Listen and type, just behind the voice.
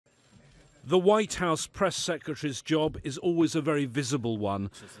The White House press secretary's job is always a very visible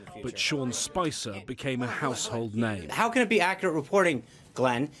one, but Sean Spicer became a household name. How can it be accurate reporting,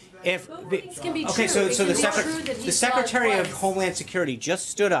 Glenn, if... Okay, so the Secretary of Homeland Security just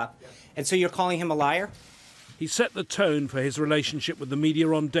stood up, and so you're calling him a liar? He set the tone for his relationship with the media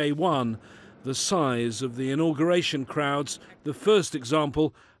on day one. The size of the inauguration crowds, the first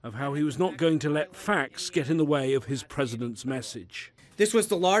example of how he was not going to let facts get in the way of his president's message. This was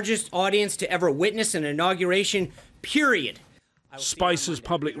the largest audience to ever witness an inauguration, period. Spicer's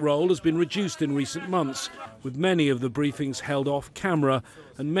public role has been reduced in recent months, with many of the briefings held off camera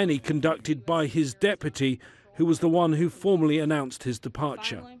and many conducted by his deputy, who was the one who formally announced his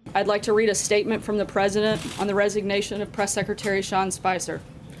departure. I'd like to read a statement from the President on the resignation of Press Secretary Sean Spicer.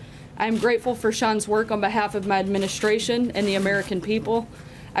 I am grateful for Sean's work on behalf of my administration and the American people.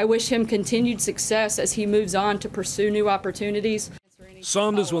 I wish him continued success as he moves on to pursue new opportunities.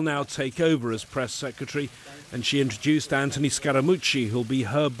 Sanders will now take over as press secretary, and she introduced Anthony Scaramucci, who'll be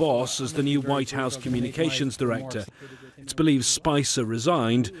her boss as the new White House communications director. It's believed Spicer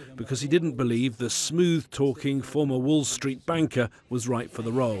resigned because he didn't believe the smooth-talking former Wall Street banker was right for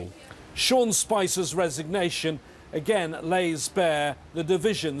the role. Sean Spicer's resignation again lays bare the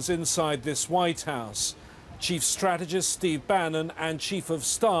divisions inside this White House. Chief Strategist Steve Bannon and Chief of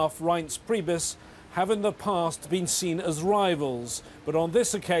Staff Reince Priebus have in the past been seen as rivals, but on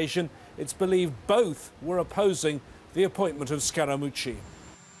this occasion it's believed both were opposing the appointment of Scaramucci.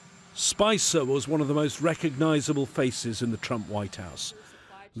 Spicer was one of the most recognizable faces in the Trump White House.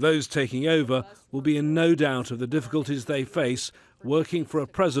 Those taking over will be in no doubt of the difficulties they face working for a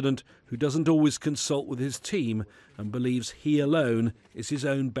president who doesn't always consult with his team and believes he alone is his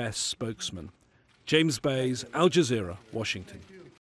own best spokesman. James Bays, Al Jazeera, Washington.